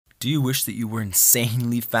Do you wish that you were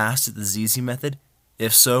insanely fast at the ZZ method?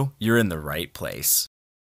 If so, you're in the right place.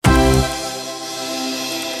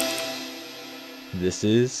 This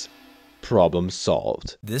is Problem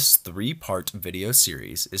Solved. This 3-part video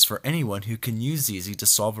series is for anyone who can use ZZ to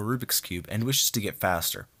solve a Rubik's Cube and wishes to get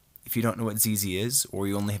faster. If you don't know what ZZ is, or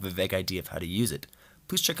you only have a vague idea of how to use it,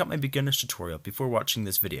 please check out my beginner's tutorial before watching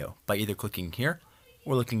this video by either clicking here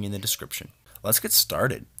or looking in the description. Let's get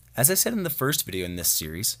started. As I said in the first video in this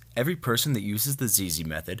series, every person that uses the ZZ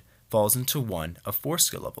method falls into one of 4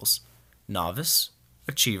 skill levels: Novice,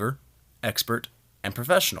 Achiever, Expert, and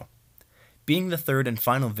Professional. Being the third and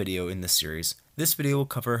final video in this series, this video will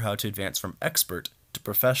cover how to advance from Expert to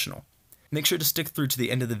Professional. Make sure to stick through to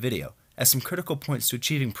the end of the video, as some critical points to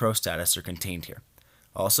achieving Pro status are contained here.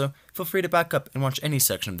 Also, feel free to back up and watch any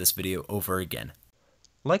section of this video over again.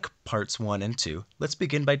 Like parts 1 and 2, let's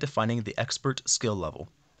begin by defining the Expert skill level.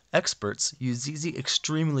 Experts use ZZ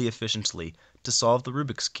extremely efficiently to solve the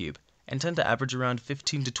Rubik's Cube, and tend to average around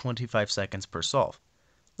 15 to 25 seconds per solve.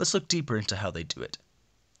 Let's look deeper into how they do it.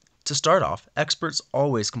 To start off, experts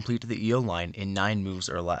always complete the EOLine in 9 moves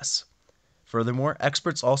or less. Furthermore,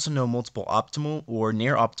 experts also know multiple optimal or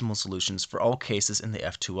near optimal solutions for all cases in the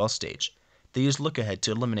F2L stage. They use look-ahead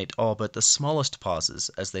to eliminate all but the smallest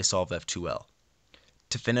pauses as they solve F2L.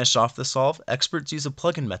 To finish off the solve, experts use a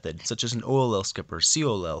plugin method such as an OLL skipper,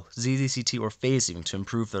 COLL, ZZCT, or phasing to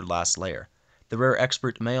improve their last layer. The rare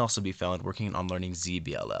expert may also be found working on learning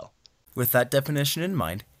ZBLL. With that definition in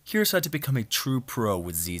mind, here's how to become a true pro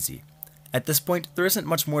with ZZ. At this point, there isn't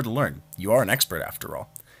much more to learn. You are an expert after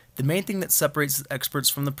all. The main thing that separates the experts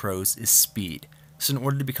from the pros is speed, so in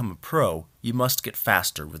order to become a pro, you must get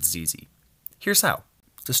faster with ZZ. Here's how.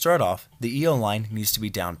 To start off, the EOLine needs to be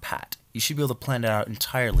down pat. You should be able to plan it out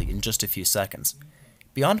entirely in just a few seconds.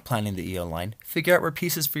 Beyond planning the EOLine, figure out where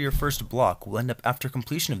pieces for your first block will end up after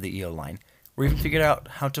completion of the EOLine, or even figure out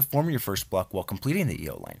how to form your first block while completing the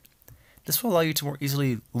EOLine. This will allow you to more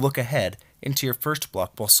easily look ahead into your first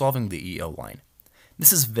block while solving the EOLine.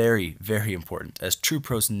 This is very, very important, as true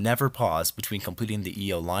pros never pause between completing the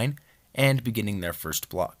EOLine and beginning their first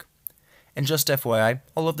block. And just FYI,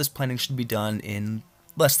 all of this planning should be done in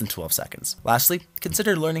less than 12 seconds. Lastly,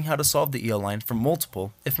 consider learning how to solve the EOLine from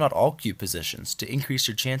multiple, if not all, cube positions to increase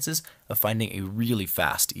your chances of finding a really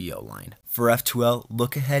fast EOLine. For F2L,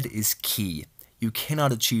 look ahead is key. You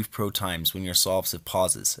cannot achieve pro times when your solves have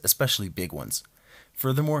pauses, especially big ones.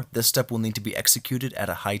 Furthermore, this step will need to be executed at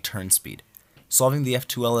a high turn speed. Solving the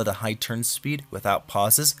F2L at a high turn speed without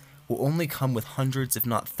pauses will only come with hundreds if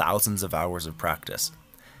not thousands of hours of practice.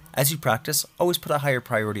 As you practice, always put a higher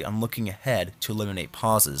priority on looking ahead to eliminate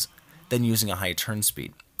pauses than using a high turn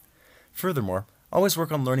speed. Furthermore, always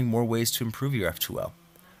work on learning more ways to improve your F2L.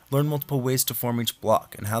 Learn multiple ways to form each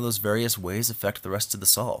block and how those various ways affect the rest of the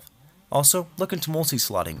solve. Also, look into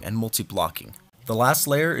multi-slotting and multi-blocking. The last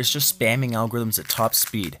layer is just spamming algorithms at top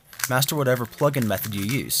speed. Master whatever plugin method you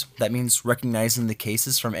use. That means recognizing the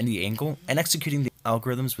cases from any angle and executing the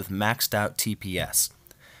algorithms with maxed out TPS.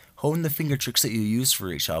 Hone the finger tricks that you use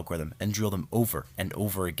for each algorithm and drill them over and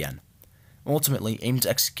over again. Ultimately, aim to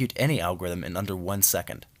execute any algorithm in under 1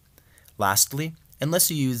 second. Lastly,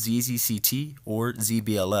 unless you use ZZCT or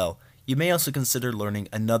ZBLL, you may also consider learning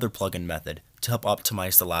another plugin method to help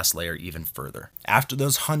optimize the last layer even further. After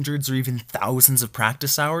those hundreds or even thousands of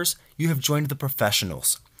practice hours, you have joined the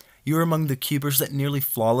professionals. You are among the cubers that nearly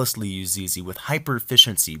flawlessly use ZZ with hyper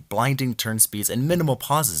efficiency, blinding turn speeds, and minimal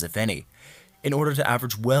pauses if any, in order to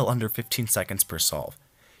average well under 15 seconds per solve.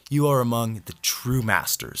 You are among the true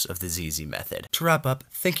masters of the ZZ method. To wrap up,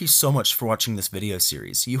 thank you so much for watching this video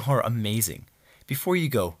series. You are amazing. Before you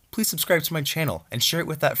go, please subscribe to my channel and share it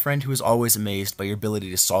with that friend who is always amazed by your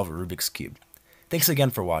ability to solve a Rubik's Cube. Thanks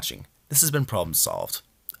again for watching. This has been Problem Solved.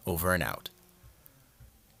 Over and out.